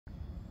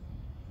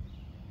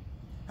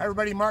Hi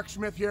everybody, Mark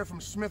Smith here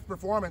from Smyth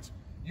Performance.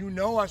 You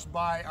know us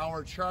by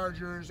our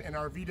Chargers and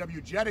our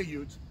VW Jetta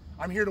Utes.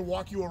 I'm here to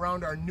walk you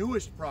around our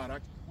newest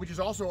product, which is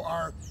also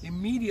our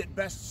immediate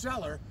best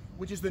seller,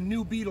 which is the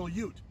new Beetle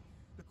Ute.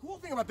 The cool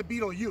thing about the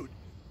Beetle Ute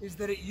is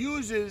that it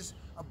uses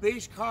a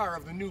base car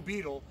of the new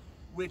Beetle,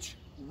 which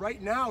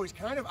right now is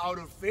kind of out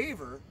of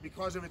favor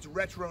because of its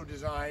retro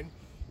design,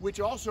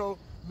 which also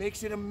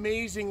makes it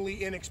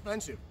amazingly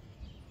inexpensive.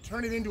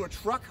 Turn it into a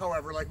truck,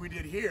 however, like we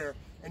did here,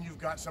 and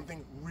you've got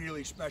something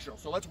really special.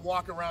 So let's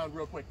walk around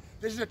real quick.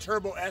 This is a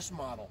Turbo S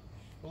model.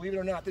 Believe it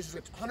or not, this is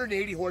a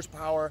 180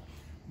 horsepower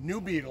new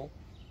Beetle,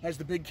 has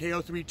the big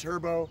KO3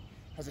 turbo,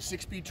 has a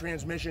 6-speed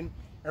transmission.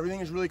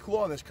 Everything is really cool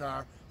on this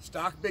car.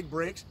 Stock big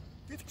brakes,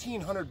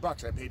 1,500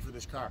 bucks I paid for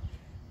this car.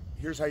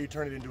 Here's how you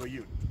turn it into a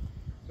Ute.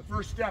 The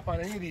first step on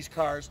any of these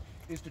cars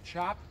is to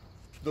chop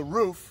the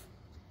roof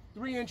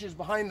 3 inches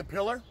behind the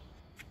pillar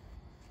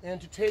and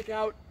to take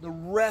out the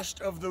rest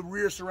of the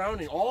rear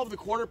surrounding. All of the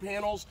quarter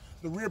panels,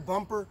 the rear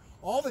bumper,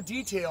 all the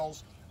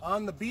details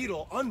on the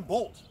Beetle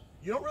unbolt.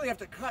 You don't really have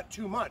to cut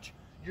too much.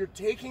 You're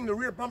taking the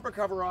rear bumper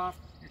cover off,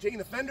 you're taking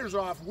the fenders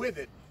off with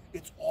it.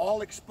 It's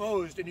all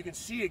exposed and you can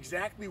see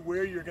exactly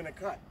where you're gonna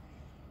cut.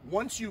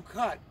 Once you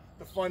cut,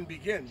 the fun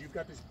begins. You've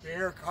got this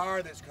bare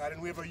car that's cut,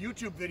 and we have a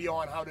YouTube video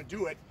on how to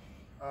do it.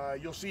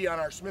 You'll see on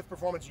our Smyth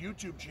Performance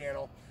YouTube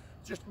channel,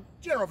 just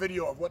a general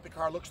video of what the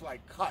car looks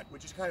like cut,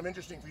 which is kind of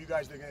interesting for you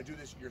guys that are going to do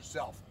this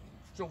yourself.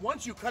 So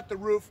once you cut the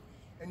roof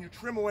and you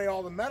trim away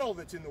all the metal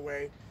that's in the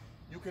way,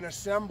 you can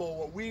assemble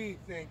what we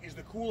think is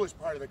the coolest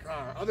part of the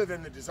car, other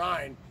than the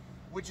design,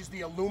 which is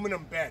the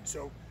aluminum bed.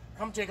 So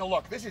come take a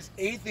look. This is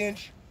 1/8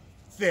 inch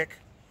thick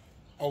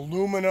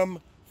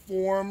aluminum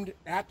formed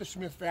at the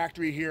Smyth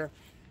factory here,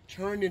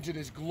 turned into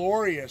this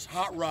glorious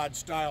hot rod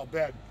style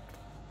bed.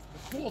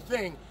 The cool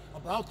thing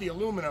about the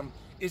aluminum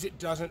is it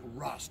doesn't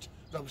rust.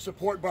 The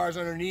support bars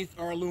underneath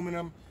are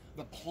aluminum.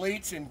 The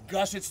plates and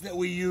gussets that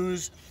we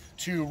use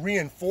to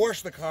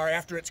reinforce the car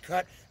after it's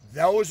cut,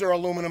 those are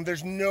aluminum.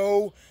 There's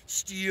no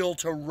steel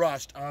to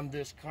rust on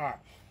this car.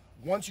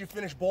 Once you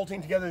finish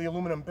bolting together the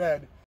aluminum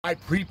bed, I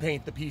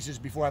pre-paint the pieces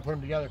before I put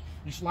them together.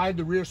 You slide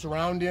the rear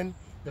surround in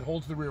that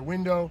holds the rear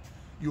window.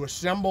 You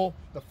assemble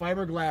the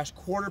fiberglass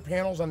quarter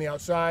panels on the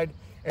outside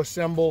and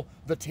assemble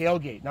the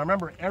tailgate. Now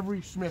remember,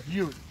 every Smyth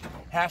Ute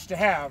has to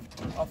have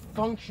a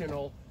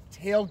functional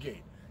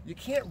tailgate. You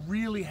can't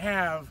really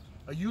have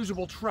a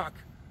usable truck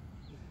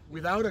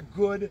without a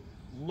good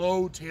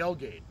low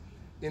tailgate.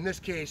 In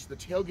this case, the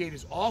tailgate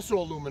is also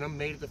aluminum,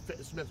 made at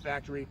the Smyth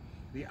factory.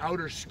 The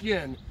outer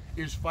skin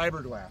is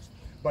fiberglass.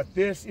 But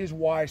this is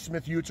why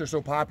Smyth Utes are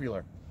so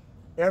popular.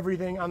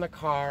 Everything on the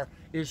car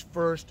is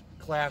first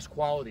class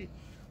quality.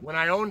 When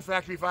I owned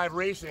Factory 5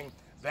 Racing,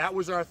 that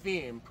was our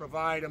theme: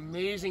 provide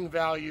amazing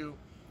value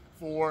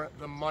for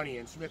the money,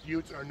 and Smyth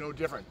Utes are no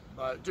different.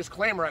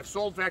 Disclaimer, I've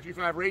sold Factory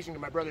 5 Racing to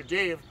my brother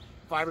Dave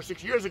 5 or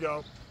 6 years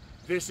ago.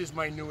 This is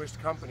my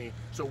newest company,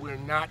 so we're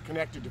not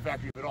connected to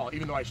Factory at all,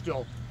 even though I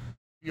still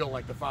feel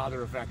like the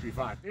father of Factory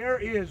 5. There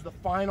is the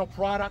final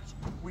product.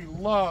 We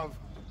love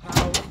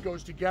how it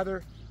goes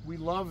together. We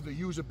love the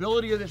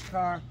usability of this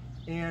car,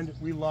 and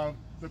we love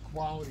the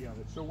quality of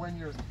it. So when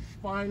you're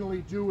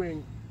finally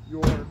doing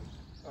your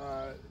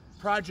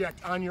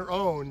project on your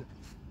own,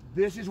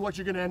 this is what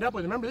you're going to end up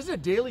with. Remember, this is a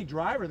daily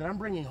driver that I'm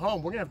bringing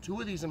home. We're going to have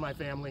 2 of these in my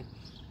family.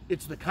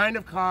 It's the kind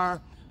of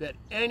car that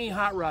any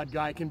hot rod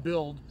guy can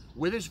build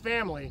with his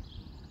family,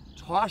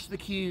 toss the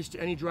keys to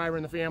any driver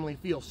in the family,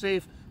 feel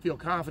safe, feel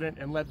confident,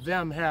 and let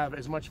them have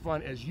as much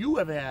fun as you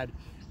have had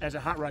as a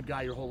hot rod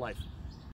guy your whole life.